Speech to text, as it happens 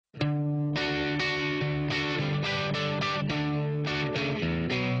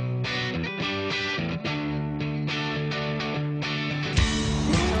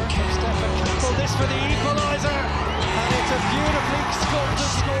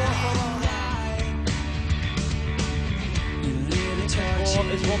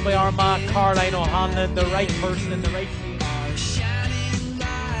done by our man Caroline O'Hanlon, the right person in the right place.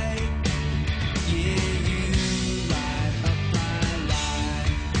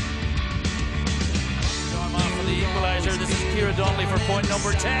 Norman for the equaliser. This is Ciara Donnelly for point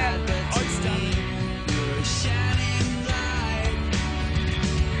number 10. Outstanding.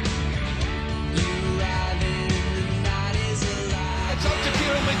 It's up to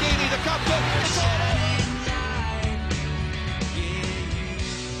Kieran McGeady, the captain. It's all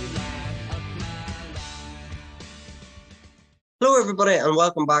Hello everybody and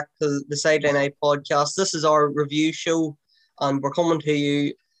welcome back to the Sideline Eye podcast. This is our review show and we're coming to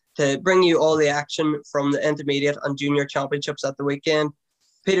you to bring you all the action from the intermediate and junior championships at the weekend.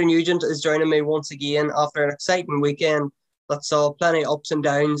 Peter Nugent is joining me once again after an exciting weekend that saw plenty of ups and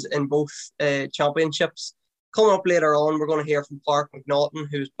downs in both championships. Coming up later on, we're going to hear from Pauric McNaughton,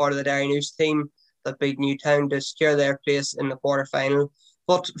 who's part of the Derrynoose team that beat Newtown to secure their place in the quarter-final.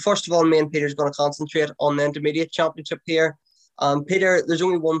 But first of all, me and Peter's going to concentrate on the intermediate championship here. Peter, there's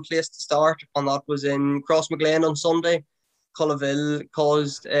only one place to start, and that was in Crossmaglen on Sunday. Cullaville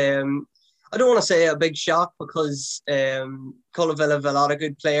caused, I don't want to say a big shock because Cullaville have a lot of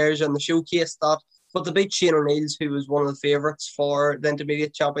good players and they showcased that, but they beat Shane O'Neill's, who was one of the favourites for the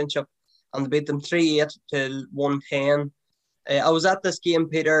intermediate championship, and they beat them 3-8 to 110. I was at this game,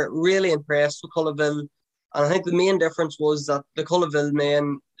 Peter, really impressed with Cullaville. And I think the main difference was that the Cullaville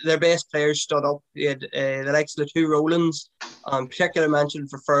men, their best players stood up. They had the likes of the two Rowlands, particular mention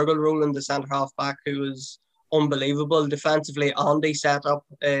for Fergal Rowland, the centre half back, who was unbelievable. Defensively, Andy set up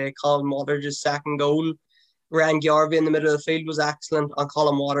Colin Waters' second goal. Ryan Garvey in the middle of the field was excellent, and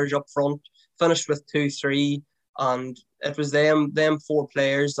Colin Waters up front finished with 2-3. And it was them four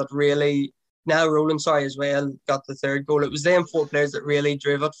players that really, now Rowland, as well, got the third goal. It was them four players that really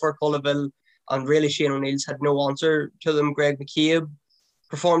drove it for Cullaville. And really, Shane O'Neill's had no answer to them. Greg McCabe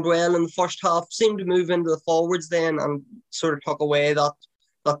performed well in the first half, seemed to move into the forwards then and sort of took away that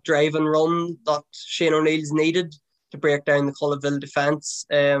drive and run that Shane O'Neill's needed to break down the Cullaville defence.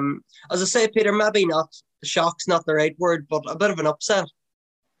 As I say, Peter, maybe not, shock's not the right word, but a bit of an upset.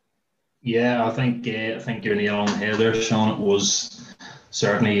 Yeah, I think you're nailing the head there, Sean. It was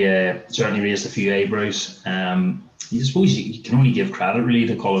certainly raised a few eyebrows. I suppose you can only give credit really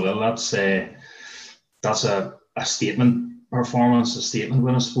to Cullaville. That's a statement performance, a statement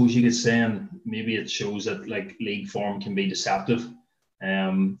win, I suppose you could say, and maybe it shows that like league form can be deceptive.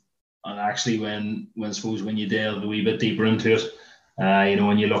 And actually, when you delve a wee bit deeper into it,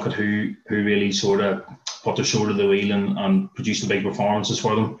 when you look at who really sort of put their shoulder to the wheel and produced the big performances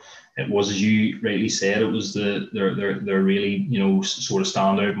for them, it was, as you rightly said, it was they're really sort of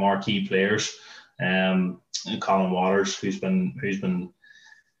standout marquee players. Colin Waters, who's been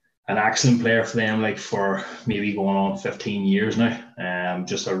an excellent player for them, like for maybe going on 15 years now.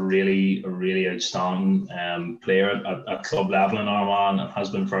 Just a really outstanding player at club level in Armagh, and has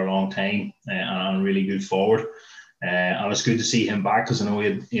been for a long time, and a really good forward. And it's good to see him back, because I know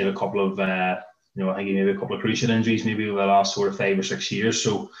he had a couple of, I think he maybe a couple of cruciate injuries maybe over the last sort of 5 or 6 years.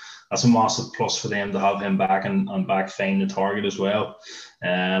 So that's a massive plus for them to have him back and back find the target as well.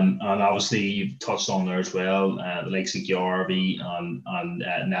 And obviously you've touched on there as well, the likes of Garvey and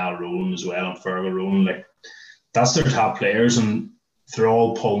now Rowland as well, and Fergal Rowland. Like, that's their top players, and they're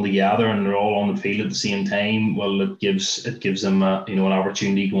all pulling together and they're all on the field at the same time. Well, it gives them an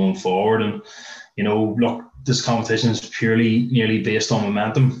opportunity going forward. And look, this competition is nearly based on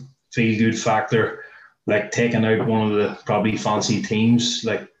momentum, feel good factor, like taking out one of the probably fancy teams.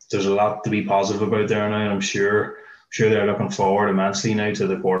 Like, there's a lot to be positive about there now, and I'm sure they're looking forward immensely now to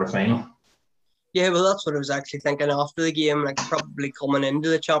the quarter-final. Yeah, well, that's what I was actually thinking after the game. Like, probably coming into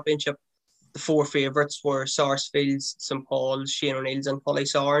the championship, the four favourites were Sarsfields, St Paul's, Shane O'Neill's and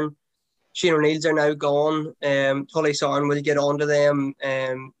Tullysarn. Shane O'Neill's are now gone. Tullysarn will get on to them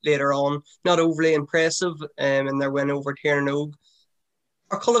later on. Not overly impressive in their win over Derrynoose.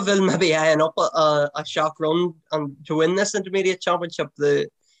 Or Cullaville maybe eyeing up a shock run and to win this intermediate championship.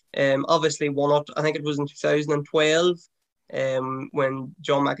 Obviously won it, I think it was in 2012, when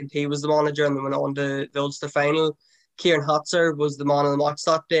John McEntee was the manager, and they went on to the Ulster final. Kieran Hatzer was the man of the match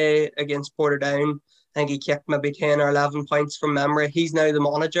that day against Portadown. I think he kicked maybe 10 or 11 points from memory. He's now the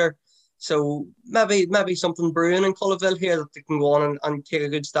manager. So maybe something brewing in Cullaville here that they can go on and take a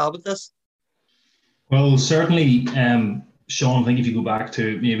good stab at this. Well, certainly, Sean, I think if you go back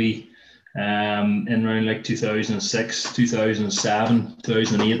to maybe in around like 2006, 2007,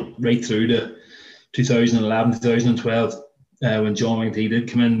 2008, right through to 2011, 2012, when John McEntee did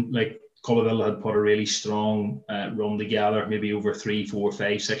come in, like, Cullaville had put a really strong run together, maybe over 3, 4,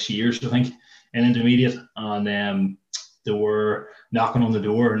 5, 6 years, I think, in intermediate. And they were knocking on the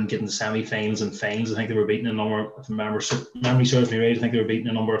door and getting the semi-finals and finals. I think they were beating a number, if memory serves me right, I think they were beating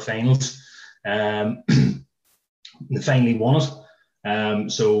a number of finals. They finally won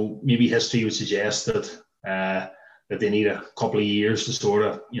it. So maybe history would suggest that they need a couple of years to sort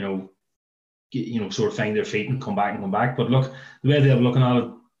of, sort of find their feet and come back. But look, the way they're looking at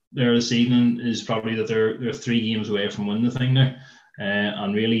it there this evening is probably that they're 3 games away from winning the thing now.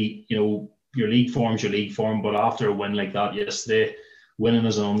 And really, your league form's your league form, but after a win like that yesterday, winning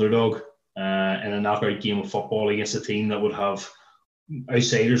as an underdog in a knockout game of football against a team that would have,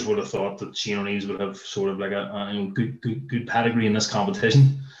 outsiders would have thought that Shane O'Neill's would have sort of like a good pedigree in this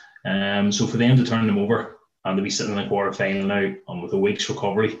competition. So for them to turn them over and to be sitting in a quarter final now and with a week's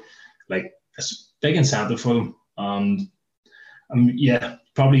recovery, like, it's a big incentive for them. And yeah,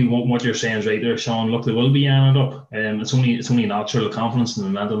 probably what you're saying is right there, Sean. Look, they will be eyeing it up. It's only natural, the confidence and the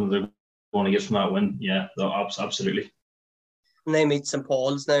momentum that they're going to get from that win. Yeah, absolutely. And they meet St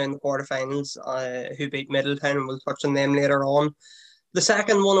Paul's now in the quarterfinals, who beat Middletown, and we'll touch on them later on. The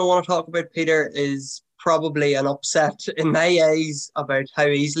second one I want to talk about, Peter, is probably an upset in my eyes about how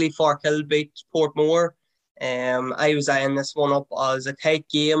easily Farkhill beat Portmore. I was eyeing this one up as a tight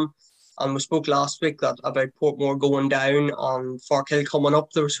game, and we spoke last week about Portmore going down and Farkhill coming up.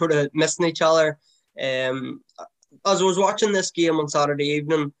 They were sort of missing each other. As I was watching this game on Saturday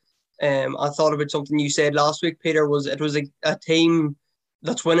evening, I thought about something you said last week, Peter. It was a team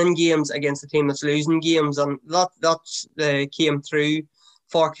that's winning games against a team that's losing games, and that came through.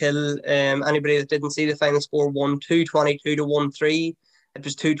 Farkhill, anybody that didn't see the final score, won 2-22 to 1-3. It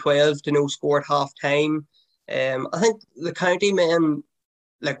was 2-12 to no score at half time. I think the county men,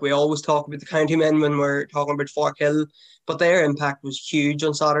 like we always talk about the county men when we're talking about Farkhill, but their impact was huge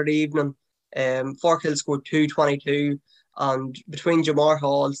on Saturday evening. Farkhill scored 2-22, and between Jamar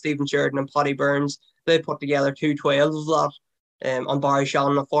Hall, Stephen Sheridan and Paddy Burns, they put together 2-12 of that. And Barry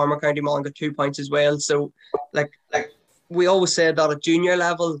Shannon, a former county man, got 2 points as well. So, like we always said that at junior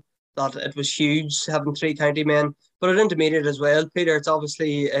level, that it was huge having 3 county men, but at intermediate as well, Peter, it's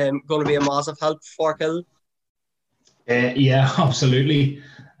obviously going to be a massive help for Farkhill. Yeah, absolutely.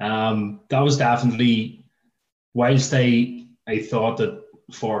 That was definitely, whilst I thought that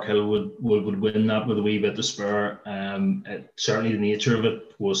Farkhill would win that with a wee bit to spur, certainly the nature of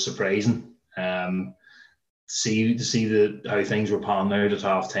it was surprising. To see how things were panned out at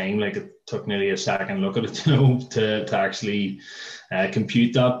half time, like it took nearly a second look at it, to actually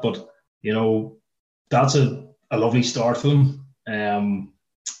compute that. But that's a lovely start for them.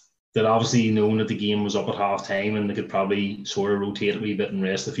 That obviously knowing that the game was up at half time and they could probably sort of rotate a wee bit and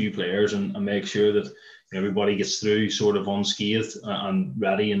rest a few players and make sure that everybody gets through sort of unscathed and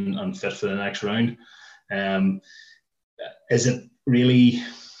ready and fit for the next round. Is it really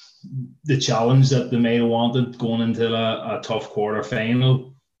the challenge that they may have wanted going into a tough quarter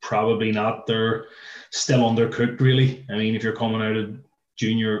final? Probably not. They're still undercooked, really. I mean, if you're coming out of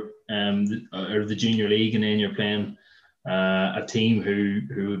junior or the junior league and then you're playing a team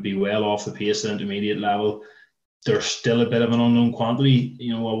who would be well off the pace at intermediate level, they're still a bit of an unknown quantity.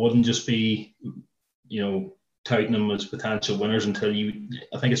 I wouldn't just be touting them as potential winners until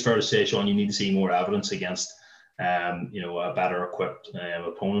I think it's fair to say, Sean, you need to see more evidence against a better equipped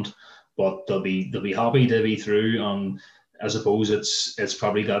opponent. But they'll be happy to be through. I suppose it's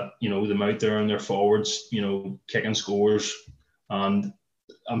probably got them out there and their forwards kicking scores, and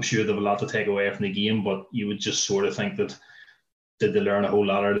I'm sure they have a lot to take away from the game. But you would just sort of think that did they learn a whole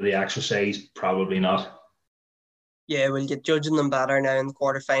lot out of the exercise? Probably not. Yeah, we'll get judging them better now in the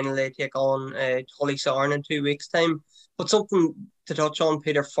quarterfinal. They take on Tullysarn in 2 weeks' time. But something to touch on,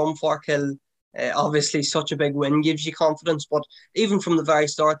 Peter, from Farkhill. Obviously, such a big win gives you confidence, but even from the very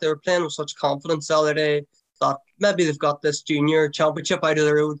start, they were playing with such confidence the other day that maybe they've got this junior championship out of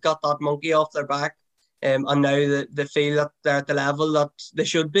the road, got that monkey off their back, and now they feel that they're at the level that they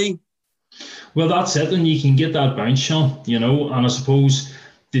should be. Well, that's it, and you can get that bounce, Sean, and I suppose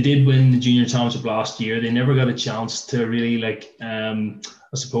they did win the junior championship last year. They never got a chance to really, I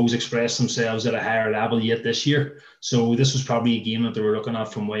suppose, express themselves at a higher level yet this year. So this was probably a game that they were looking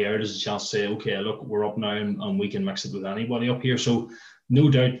at from way out as a chance to say, okay, look, we're up now and we can mix it with anybody up here. So no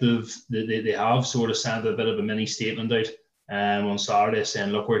doubt they have sort of sent a bit of a mini statement out on Saturday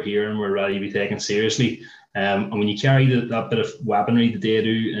saying, look, we're here and we're ready to be taken seriously. And when you carry that bit of weaponry that they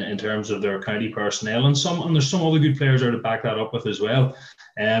do in terms of their county personnel and there's some other good players there to back that up with as well.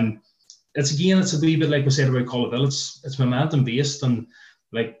 It's a wee bit like we said about Colville. It's momentum based, and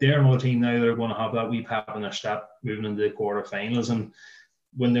like they're another team now, they're going to have that wee pep in their step moving into the quarterfinals. And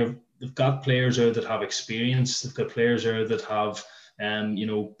when they've got players there that have experience, they've got players there that have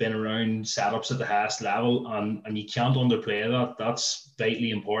been around setups at the highest level, and you can't underplay that. That's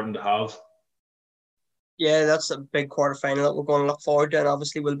vitally important to have. Yeah, that's a big quarterfinal that we're going to look forward to, and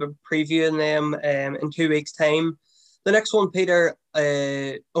obviously we'll be previewing them in 2 weeks' time. The next one, Peter,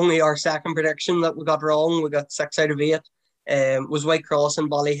 only our second prediction that we got wrong. We got 6 out of 8. Was Whitecross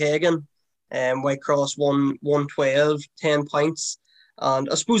and Ballyhagan. Whitecross won 112, 10 points. And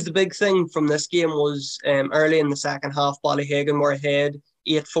I suppose the big thing from this game was early in the second half, Ballyhagan were ahead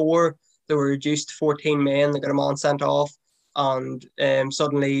 8-4. They were reduced to 14 men. They got a man sent off. And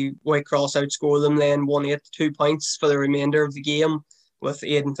suddenly Whitecross outscored them, then 1-8, 2 points for the remainder of the game, with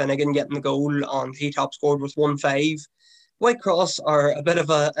Aidan Finnegan getting the goal, and he top scored with 1-5. Whitecross are a bit of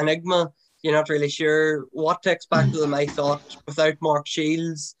an enigma. You're not really sure what to expect of them. I thought without Mark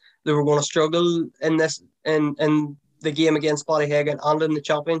Shields, they were going to struggle in the game against Ballyhagan and in the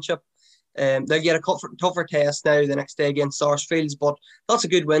championship. They'll get a tougher test now the next day against Sarsfields, but that's a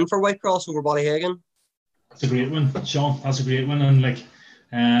good win for Whitecross over Ballyhagan. That's a great one, Sean. That's a great one, and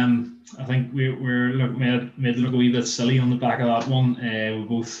I think we're made look a wee bit silly on the back of that one. We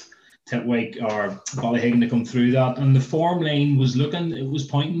both tipped Ballyhagan to come through that, and the form line was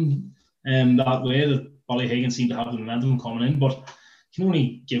pointing that way, that Ballyhagan seemed to have the momentum coming in, but you can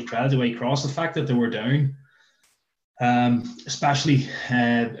only give credit to Whitecross. The fact that they were down, especially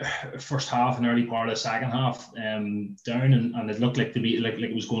first half and early part of the second half, down, and it looked like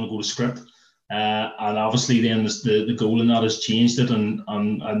it was going to go to script. And obviously then the goal in that has changed it, and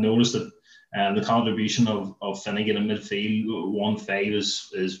I noticed that the contribution of Finnegan in midfield 1-5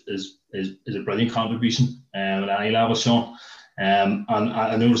 is a brilliant contribution at any level, Sean. And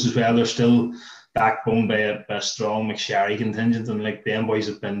I noticed as well they're still backboned by a strong McSherry contingent, and them boys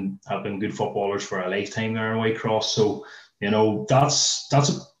have been good footballers for a lifetime there in Whitecross. So that's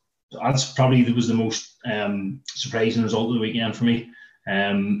probably was the most surprising result of the weekend for me.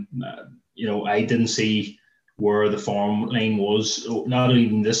 I didn't see where the form line was, not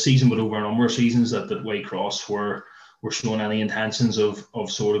even this season, but over a number of seasons, that Whitecross were showing any intentions of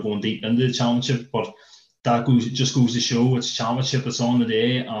sort of going deep into the championship. But that just goes to show it's championship, it's on the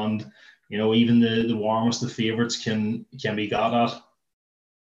day, and even the warmest of favourites can be got at.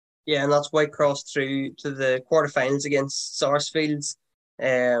 Yeah, and that's Whitecross through to the quarterfinals against Sarsfields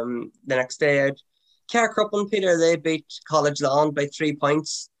the next day out. Carcruppen, Peter, they beat College Land by 3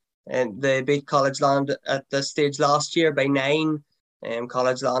 points. And they beat College Land at this stage last year by 9.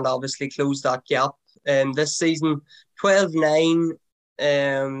 College Land obviously closed that gap. This season, 12-9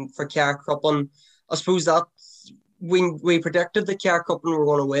 for Carcruppen. I suppose that we predicted that Carcruppen were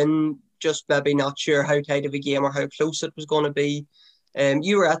going to win, just maybe not sure how tight of a game or how close it was going to be.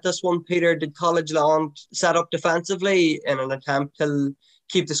 You were at this one, Peter. Did College Land set up defensively in an attempt to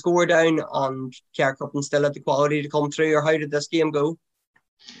keep the score down, and Carcruppen still had the quality to come through, or how did this game go?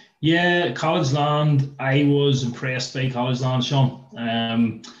 Yeah, College Land, I was impressed by College Land, Sean.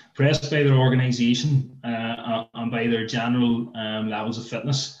 Impressed by their organisation and by their general levels of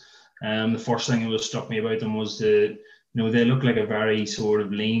fitness. The first thing that struck me about them was they look like a very sort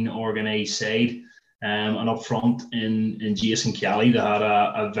of lean, organised side. And up front in Jason Kelly, they had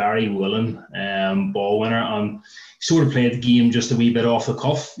a very willing ball winner, and sort of played the game just a wee bit off the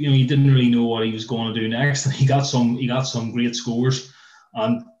cuff. He didn't really know what he was going to do next, and he got some great scores.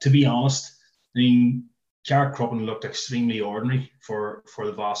 And to be honest, Carcruppen looked extremely ordinary for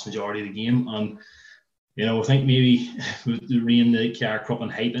the vast majority of the game. And I think maybe to rein the Carcruppen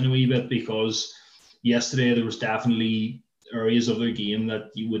hype in a wee bit, because yesterday there was definitely areas of their game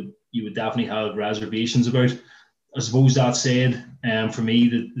that you would definitely have reservations about. I suppose that said, for me,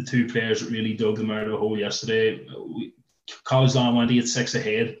 the two players that really dug them out of the hole yesterday, College Land went 8-6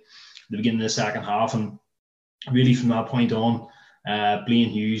 ahead at the beginning of the second half, and really from that point on, Blaine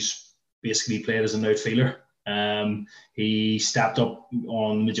Hughes basically played as an outfielder. He stepped up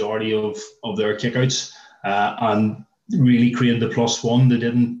on the majority of their kickouts and really created the +1. They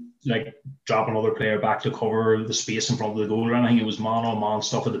didn't drop another player back to cover the space in front of the goal or anything. It was man-on-man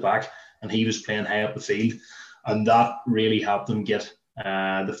stuff at the back, and he was playing high up the field, and that really helped them get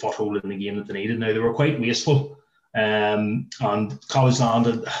the foothold in the game that they needed. Now, they were quite wasteful, and College Land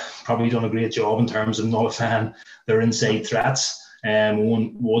had probably done a great job in terms of nullifying their inside threats.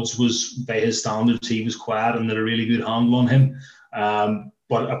 Owen Woods was, by his standards, he was quiet and did a really good handle on him.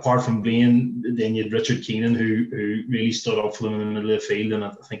 But apart from Blaine, then you had Richard Keenan, who really stood up for them in the middle of the field, and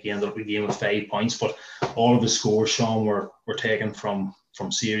I think he ended up with a game of 5 points. But all of the scores, Sean, were taken from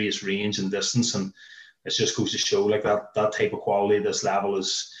serious range and distance, and it just goes to show that type of quality at this level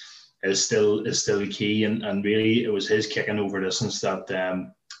is still key, and really it was his kicking over distance that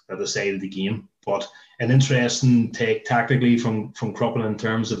decided the game. But an interesting take tactically from Cruppen in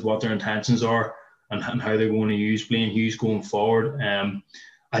terms of what their intentions are and how they're going to use Blaine Hughes going forward.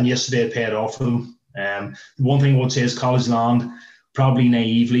 And yesterday it paid off for them. The one thing I would say is College Land, probably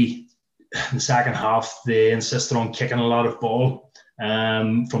naively, in the second half, they insisted on kicking a lot of ball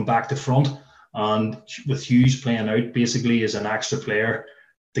from back to front. And with Hughes playing out basically as an extra player,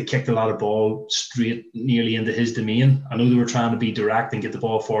 they kicked a lot of ball straight nearly into his domain. I know they were trying to be direct and get the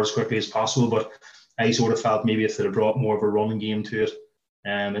ball forward as quickly as possible, but I sort of felt maybe if they'd have brought more of a running game to it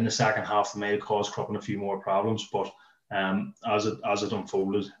in the second half, they may have caused Cruppen a few more problems. But as it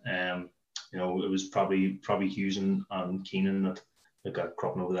unfolded, it was probably Hughes and Keenan that got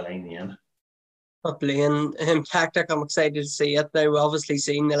Cruppen over the line in the end. But Blaine, tactic, I'm excited to see it now. We've obviously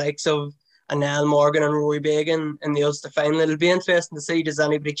seen the likes of Anel Morgan and Rory Bagan in the Ulster final. It'll be interesting to see, does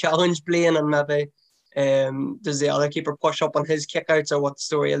anybody challenge Blaine, and maybe does the other keeper push up on his kickouts, or what the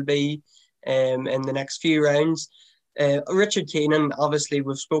story will be in the next few rounds. Richard Keenan, obviously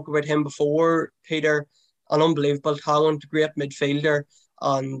we've spoken about him before, Peter, an unbelievable talent, great midfielder,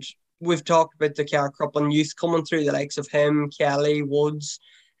 and we've talked about the Cruppen youth coming through, the likes of him, Kelly, Woods.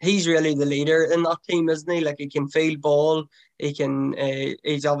 He's really the leader in that team, isn't he? Like, he can field ball. He can.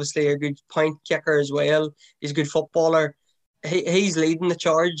 He's obviously a good point kicker as well. He's a good footballer. He's leading the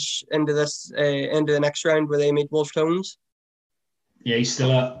charge into the next round where they meet Wolf Tones. Yeah, he's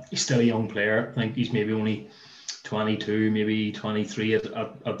still a young player. I think he's maybe only 22, maybe 23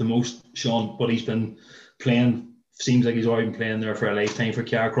 at the most, Sean. But he's been playing. Seems like he's already been playing there for a lifetime for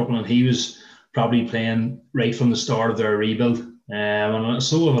Cruppen, and he was probably playing right from the start of their rebuild. And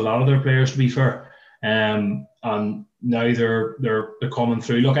so have a lot of their players, to be fair. And now they're coming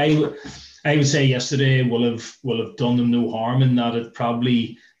through. Look, I would say yesterday will have done them no harm, in that it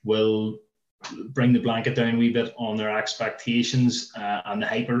probably will bring the blanket down a wee bit on their expectations and the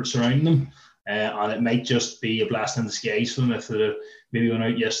hype surrounding them. And it might just be a blessing in disguise for them if they maybe went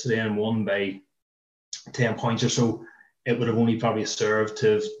out yesterday and won by 10 points or so. It would have only probably served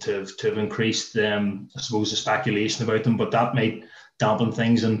to have increased, I suppose, the speculation about them, but that might dampen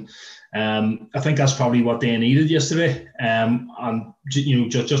things. And I think that's probably what they needed yesterday. And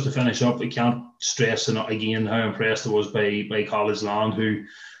just to finish up, I can't stress again how impressed I was by College Land, who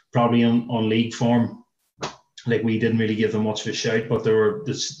probably on league form, like, we didn't really give them much of a shout, but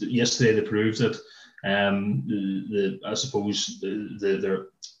yesterday they proved that. I suppose the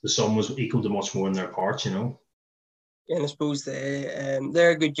sum was equal to much more in their parts, And I suppose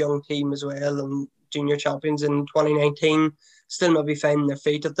they're a good young team as well, and junior champions in 2019, still maybe finding their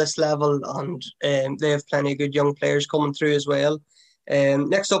feet at this level, and they have plenty of good young players coming through as well.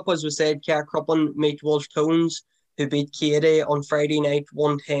 Next up, as we said, Cruppen meet Wolf Tones, who beat Katie on Friday night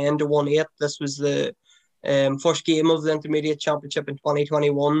 110 to 18. This was the first game of the Intermediate Championship in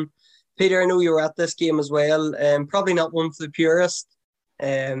 2021. Peter, I know you were at this game as well. Probably not one for the purist.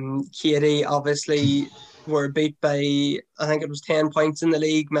 Katie obviously were beat by, I think it was 10 points in the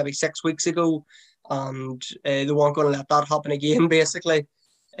league maybe 6 weeks ago, and they weren't going to let that happen again, basically.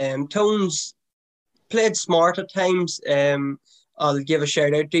 Tones played smart at times. I'll give a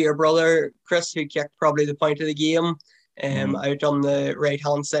shout out to your brother Chris, who kicked probably the point of the game out on the right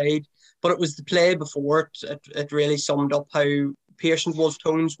hand side, but it was the play before it really summed up how patient Wolf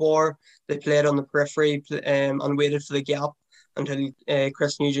Tones were. They played on the periphery and waited for the gap until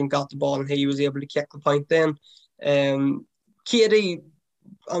Chris Nugent got the ball and he was able to kick the point then. Katie,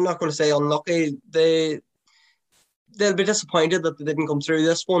 I'm not going to say unlucky. They'll be disappointed that they didn't come through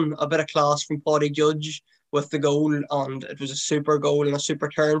this one. A bit of class from Paddy Judge with the goal, and it was a super goal and a super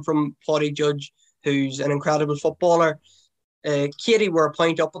turn from Paddy Judge, who's an incredible footballer. Katie were a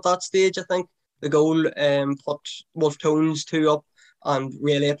point up at that stage, I think. The goal put Wolf Tones 2 up, and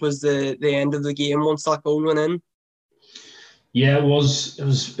really it was the end of the game once that goal went in. Yeah, it was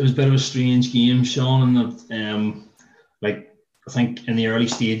a bit of a strange game, Sean, and that I think in the early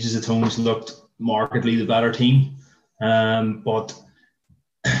stages the Tones looked markedly the better team, but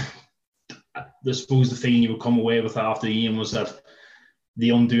I suppose the feeling you would come away with after the game was that the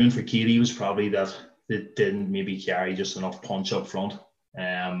undoing for Katie was probably that they didn't maybe carry just enough punch up front.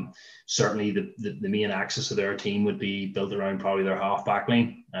 Certainly the main axis of their team would be built around probably their half-back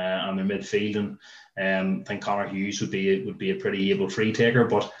line and their midfield, and I think Conor Hughes would be a pretty able free taker,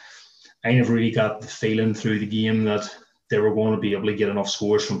 but I never really got the feeling through the game that they were going to be able to get enough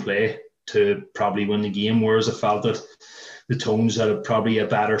scores from play to probably win the game, whereas I felt that the Tones had probably a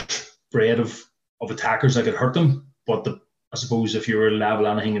better spread of attackers that could hurt them. But I suppose if you were level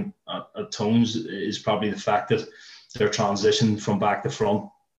anything at Tones is probably the fact that their transition from back to front,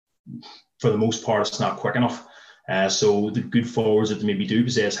 for the most part, it's not quick enough. So the good forwards that they maybe do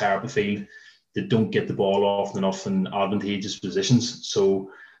possess higher up the field, they don't get the ball often enough in advantageous positions.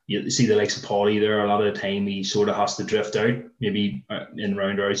 So you see the likes of Paulie there, a lot of the time he sort of has to drift out, maybe in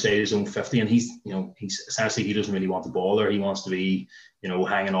round or outside his own 50, and he's essentially, he doesn't really want the ball there. He wants to be,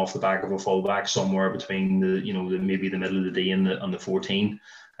 hanging off the back of a fullback somewhere between maybe the middle of the D and the 14,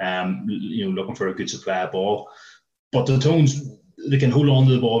 looking for a good supply of ball. But the Tones, they can hold on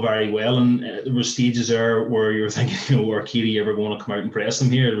to the ball very well, and there were stages there where you were thinking, were Katie ever going to come out and press them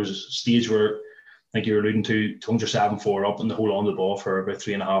here? There was a stage where, I think you're alluding to, Tones are 7-4 up and they hold on to the ball for about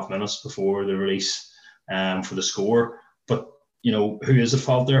 3.5 minutes before the release for the score. But, who is at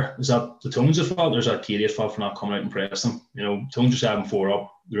fault there? Is that the Tones at fault, or is that Katie at fault for not coming out and pressing them? Tones are 7-4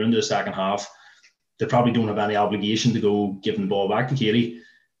 up. They're into the second half. They probably don't have any obligation to go giving the ball back to Katie.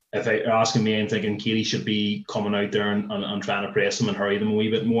 If you're asking me, I'm thinking Katie should be coming out there and trying to press them and hurry them a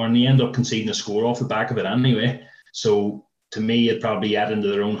wee bit more. And they end up conceding a score off the back of it anyway. So to me, it probably got into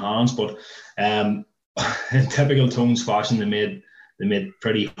their own hands. But in typical Tones fashion, they made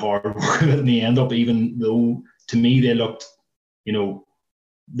pretty hard work of it, and they end up, even though to me they looked,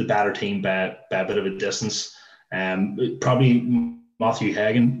 the better team by a bit of a distance. Probably Matthew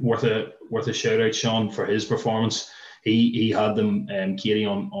Hagan worth a shout out, Sean, for his performance. He had them, Katie,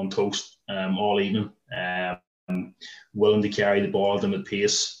 on toast all evening, willing to carry the ball at them at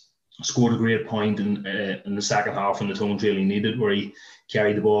pace. Scored a great point in the second half when the Tones really needed, where he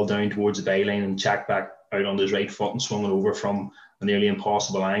carried the ball down towards the byline and checked back out on his right foot and swung it over from a nearly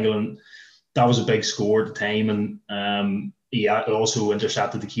impossible angle. And that was a big score at the time. And he also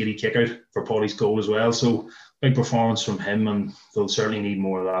intercepted the Katie kick out for Paulie's goal as well. So big performance from him, and they'll certainly need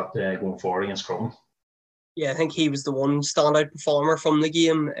more of that going forward against Crumlin. Yeah, I think he was the one standout performer from the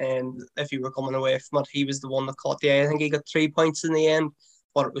game, and if you were coming away from it, he was the one that caught the eye. I think he got 3 points in the end,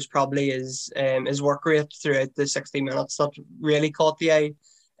 but it was probably his work rate throughout the 60 minutes that really caught the eye.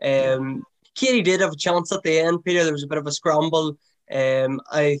 Katie did have a chance at the end, Peter. There was a bit of a scramble.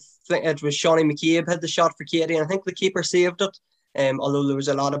 I think it was Shawnee McCabe had the shot for Katie, and I think the keeper saved it. Although there was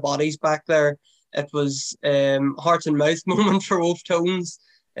a lot of bodies back there, it was heart and mouth moment for both Tones.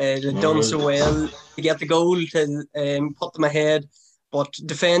 They'd done so well to get the goal, to put them ahead, but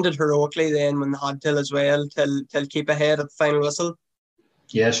defended heroically then when they had to as well, till keep ahead at the final whistle.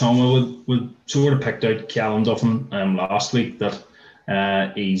 Yeah, Sean, we sort of picked out Callum Duffin last week, that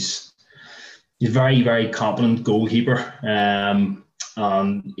he's a very, very competent goalkeeper, and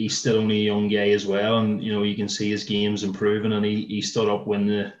he's still only a young guy as well, and you can see his game's improving, and he stood up when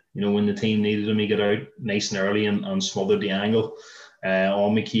the team needed him. He got out nice and early and smothered the angle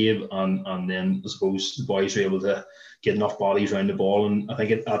on McCabe, and then I suppose the boys were able to get enough bodies around the ball, and I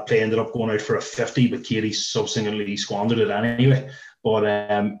think that play ended up going out for a 50, but Katie subsequently squandered it anyway. But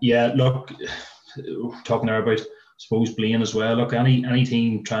yeah, look, talking there about, I suppose, Blaine as well. Look, any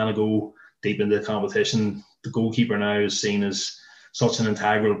team trying to go deep into the competition, the goalkeeper now is seen as such an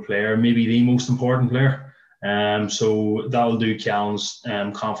integral player, maybe the most important player. So that'll do Callum's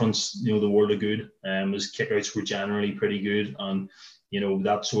confidence, the world of good. His kickouts were generally pretty good, and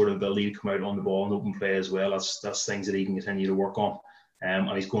that sort of ability to come out on the ball and open play as well. That's things that he can continue to work on. And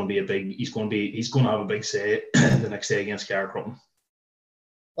he's going to have a big say the next day against Carrick-Crumlin.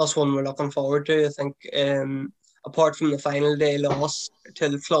 That's one we're looking forward to. I think apart from the final day loss to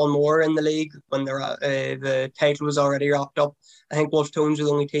Clonmore in the league when the title was already wrapped up, I think Wolf Tones were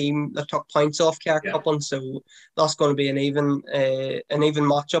the only team that took points off Carrick-Crumlin, so that's going to be an even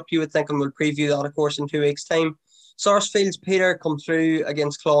matchup, you would think, and we'll preview that, of course, in 2 weeks' time. Sarsfield's Peter come through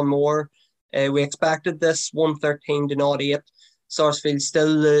against Clonmore. We expected this 113-8. Sarsfield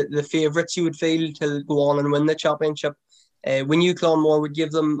still the favourites, you would feel, to go on and win the championship. We knew Clonmore would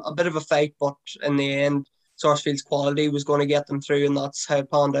give them a bit of a fight, but in the end, Sarsfield's quality was going to get them through, and that's how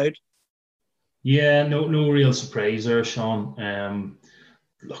it panned out. Yeah, no real surprise there, Sean.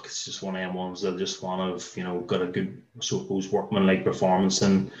 Look, it's just one of them ones that just want to, got a good, I suppose, workmanlike performance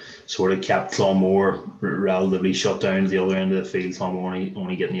and sort of kept Clonmore relatively shut down to the other end of the field. Clonmore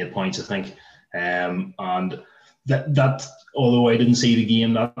only getting 8 points, I think. And that although I didn't see the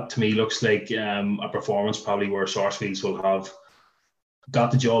game, that to me looks like a performance probably where Sarsfields will have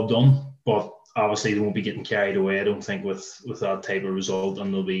got the job done, but obviously they won't be getting carried away, I don't think, with that type of result,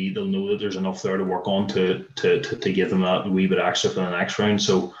 and they'll know that there's enough there to work on to give them that wee bit extra for the next round.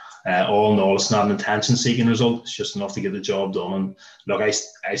 So all in all, it's not an attention-seeking result, it's just enough to get the job done. And look,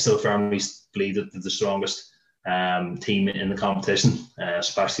 I still firmly believe that they're the strongest team in the competition,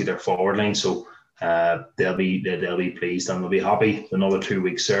 especially their forward line. So they'll be pleased, and they'll be happy another 2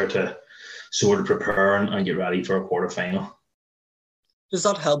 weeks there to sort of prepare and get ready for a quarter-final. Does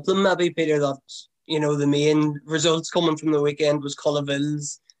that help them maybe, Peter, that the main results coming from the weekend was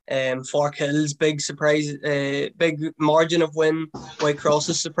Cullaville's Fork Hill's big surprise, big margin of win,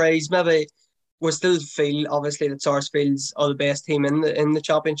 Whitecross's surprise. Maybe we still feel obviously that Sarsfield's are the best team in the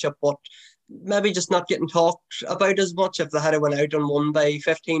championship, but maybe just not getting talked about as much. If they had went out and won by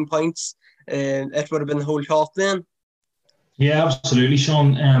 15 points, it would have been the whole talk then. Yeah, absolutely,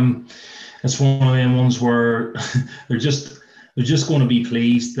 Sean. It's one of them ones where they're just going to be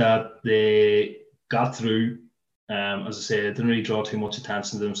pleased that they got through. As I say, it didn't really draw too much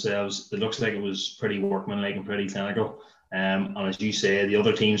attention to themselves. It looks like it was pretty workmanlike and pretty clinical. And as you say, the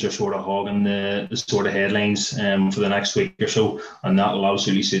other teams are sort of hogging the sort of headlines for the next week or so, and that will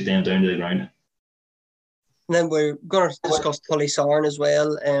absolutely suit them down to the ground. And then we're going to discuss Tullysarn as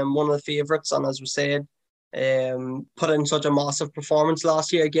well, one of the favourites, and as we said, put in such a massive performance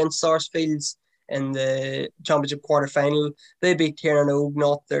last year against Sarsfields in the championship quarter-final. They beat Derrynoose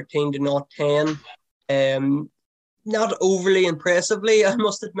 0-13 0-10. Not overly impressively, I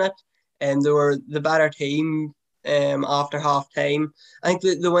must admit. They were the better team after half-time. I think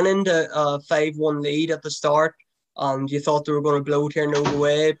they went into a 5-1 lead at the start, and you thought they were going to blow Derrynoose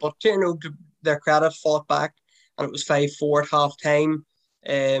away, but Derrynoose, to their credit, fought back, and it was 5-4 at half-time.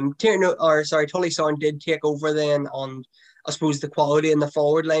 Tullysarn did take over then, and I suppose the quality in the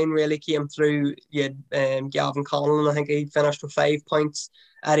forward line really came through. You had Gavin Conlon, I think he finished with 5 points.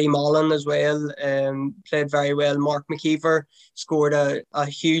 Eddie Mullen as well played very well. Mark McKeever scored a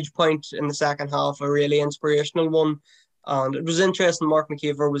huge point in the second half, a really inspirational one. And it was interesting, Mark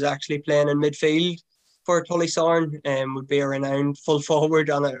McKeever was actually playing in midfield for Tullysarn, would be a renowned full forward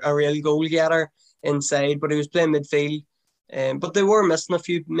and a real goal getter inside, but he was playing midfield. But they were missing a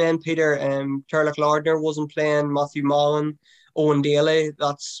few men, Peter. Turlock Lardner wasn't playing, Matthew Mullen, Owen Daly.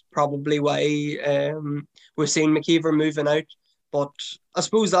 That's probably why we've seen McKeever moving out. But I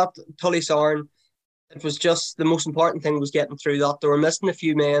suppose that Tullysarn, it was just the most important thing was getting through that. They were missing a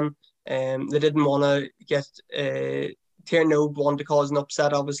few men. They didn't want to get Derrynoose wanted to cause an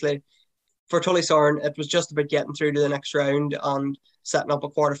upset, obviously. For Tullysarn, it was just about getting through to the next round and setting up a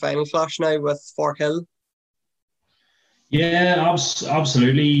quarter-final clash now with Fork Hill. Yeah,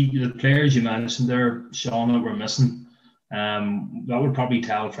 absolutely. The players you mentioned there, Sean, that were missing, that would probably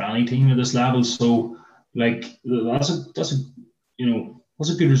tell for any team at this level. So, like, that's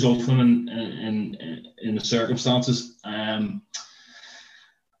a good result for them in the circumstances. I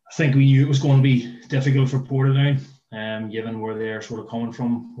think we knew it was going to be difficult for Portadown, given where they're sort of coming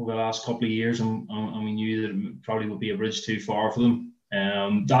from over the last couple of years, and we knew that it probably would be a bridge too far for them.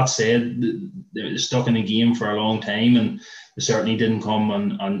 That said, they're stuck in the game for a long time, and they certainly didn't come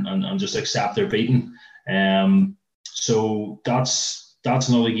and just accept their beating. So that's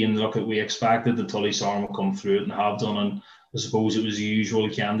another game. Look, we expected the Tullysarn would come through it and have done, and I suppose it was the usual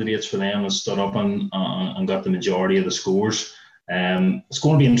candidates for them that stood up and got the majority of the scores. It's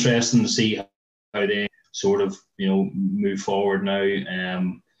going to be interesting to see how they sort of move forward now.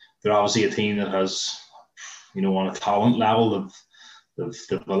 They're obviously a team that has on a talent level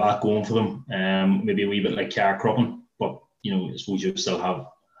they've a lot going for them. Maybe a wee bit like Carcroppin, but I suppose you still have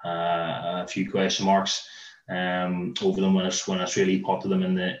a few question marks over them when it's really put to them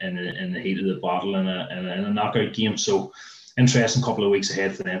in the heat of the battle in a knockout game. So interesting couple of weeks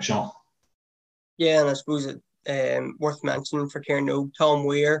ahead for them, Sean. Yeah, and I suppose it worth mentioning for Derrynoose, Tom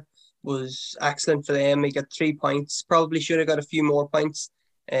Weir was excellent for them. He got 3 points. Probably should have got a few more points.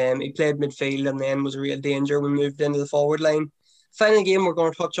 He played midfield and then was a real danger when moved into the forward line. Final game we're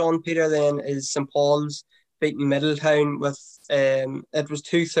going to touch on, Peter, then is St Paul's beating Middletown with it was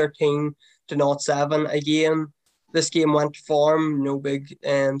 2-13 to 0-7 again. This game went to form, no big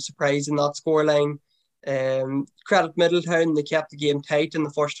surprise in that scoreline. Credit Middletown, they kept the game tight in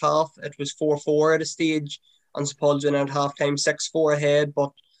the first half. It was 4-4 at a stage, and St Paul's went out half time 6-4 ahead,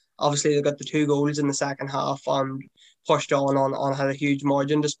 but obviously they got the 2 goals in the second half and pushed on had a huge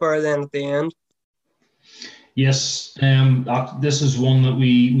margin to spur then at the end. Yes, this is one that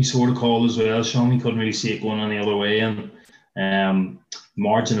we sort of called as well, Sean. We couldn't really see it going any other way, and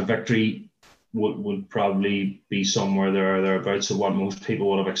margin of victory would probably be somewhere thereabouts of what most people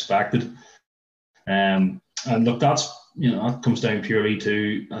would have expected. And look, that comes down purely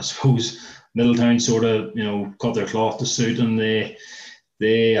to, I suppose, Middletown sort of cut their cloth to suit, and they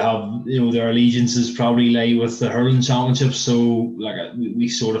have their allegiances probably lay with the hurling championship. So like we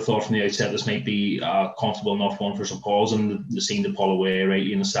sort of thought from the outset this might be a comfortable enough one for St Paul's, and they seemed to pull away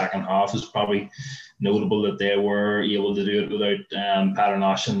rightly in the second half. It's probably notable that they were able to do it without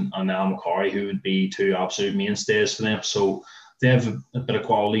Paternosh and Al McCarry, who would be 2 absolute mainstays for them. So they have a bit of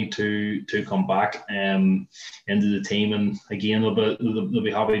quality to come back into the team, and again they'll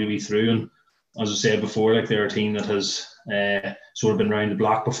be happy to be through. And as I said before, like they're a team that has sort of been around the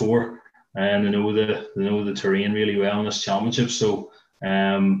block before, and they know the terrain really well in this championship. So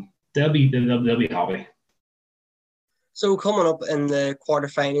they'll be happy. So coming up in the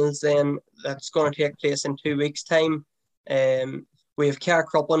quarterfinals, then that's going to take place in 2 weeks' time. We have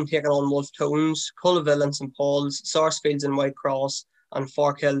Carcroppen taking on Wolf Tones, Cullaville and St Paul's, Sarsfields and Whitecross, and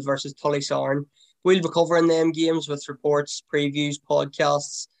Farkhill versus Tullysarn. We'll be covering them games with reports, previews,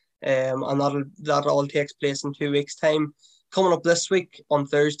 podcasts, and that all takes place in 2 weeks' time. Coming up this week on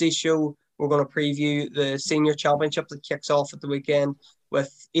Thursday's show, we're going to preview the senior championship that kicks off at the weekend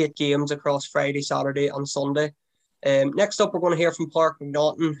with 8 games across Friday, Saturday, and Sunday. Next up, we're going to hear from Pauric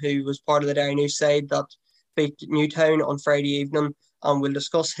McNaughton, who was part of the Derrynoose side that beat Newtown on Friday evening, and we'll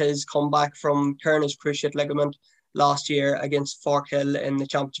discuss his comeback from tearing his cruciate ligament last year against Farkhill in the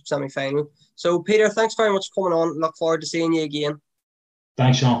championship semi-final. So, Peter, thanks very much for coming on. Look forward to seeing you again.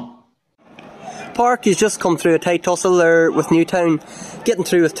 Thanks, Sean. Pauric, he's just come through a tight tussle there with Newtown, getting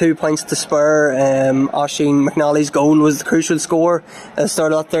through with 2 points to spur. Oisín McNally's goal was the crucial score at the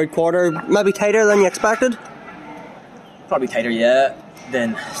start of that third quarter. Maybe tighter than you expected? Probably tighter, yeah.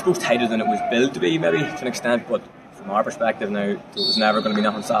 Then I suppose tighter than it was billed to be, maybe to an extent. But from our perspective, now it was never going to be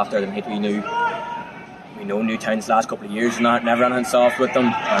nothing softer than we knew. We know Newtown's last couple of years never anything soft with them,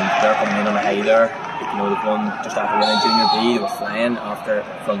 and they're coming in on a high there. You know, they've won just after winning Junior B. They were flying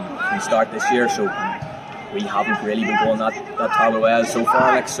from the start this year, so we haven't really been going that terrible well so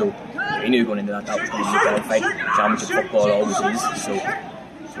far. Like, so we knew going into that was going to be a dog fight. Championship football always is. So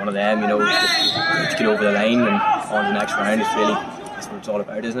it's one of them, you know, to get over the line and on the next round. It's really that's what it's all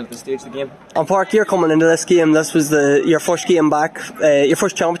about, isn't it? At this stage of the game. And Pauric, you're coming into this game. This was your first game back, your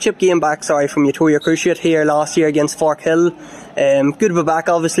first championship game back. Sorry, from your two-year cruciate here last year against Farkhill. Good to be back,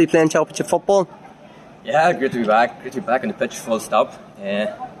 obviously playing championship football. Yeah, great to be back. Great to be back on the pitch, full stop.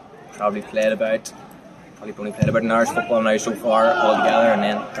 Probably only played about an hour's football now so far altogether, and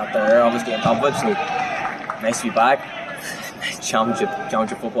then got there obviously on top of it. So nice to be back.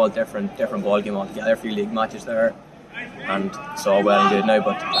 Championship football, different ball game altogether. A few league matches there, and it's all well and good now.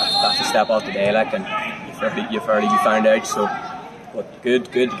 But that's a step off today, like, and you've already found out. So, but good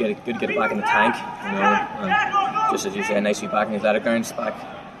to get it back in the tank, you know. And just as you say, nice to be back in the athletic grounds, back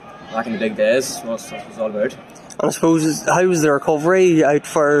in the big days. That's what it's all about. And I suppose, how was the recovery out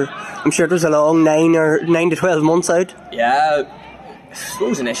for? I'm sure it was a long 9 to 12 months out. Yeah, I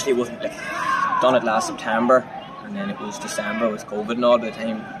suppose initially it wasn't done it last September, and then it was December with COVID and all by the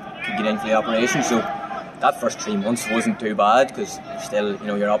time you could get in for the operation. So that first 3 months wasn't too bad because still, you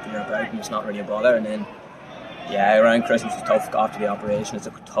know, you're up and you're about and it's not really a bother. And then, yeah, around Christmas was tough after the operation. It's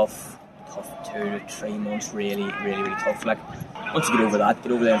a tough 2 to 3 months, really tough. Like, once you get over that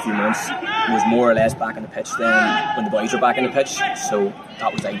in a few months, it was more or less back on the pitch then when the boys were back on the pitch. So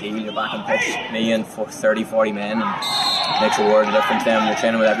that was ideal. You're back on the pitch, me and for 30-40 men, and it makes a world of difference then when you're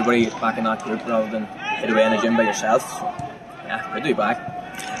training with everybody back in that group rather than hit away in the gym by yourself. So, yeah, good to be back.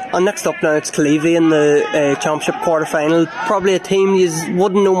 And next up now, it's Clevey in the championship quarter final. Probably a team you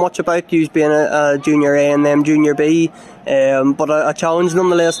wouldn't know much about, you being a junior A and them junior B, but a challenge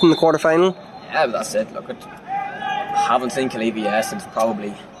nonetheless in the quarter final. Yeah, but that's it. Look, I haven't seen Clevey yet since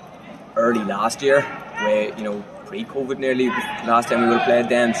probably early last year, where, you know, pre-COVID nearly last time we would have played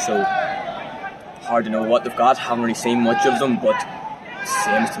them. So hard to know what they've got. Haven't really seen much of them, but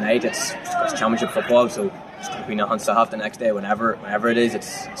same as tonight, it's championship football, so it's going to be nothing soft the next day. Whenever it is,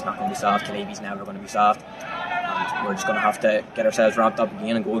 it's not going to be soft. Clevey's never going to be soft, and we're just going to have to get ourselves ramped up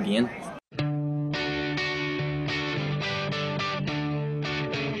again and go again.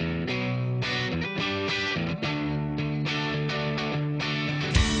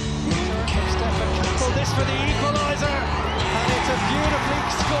 This for the equaliser, and it's a beautifully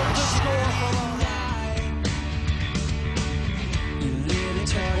sculpted score from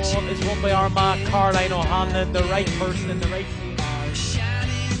Ball is won by our man Caroline O'Hanlon, the right person in the right team.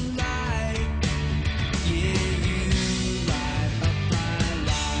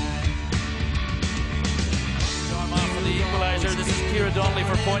 Armagh for the equaliser. This is Ciara Donnelly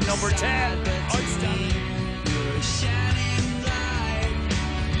for point number 10. Outstanding.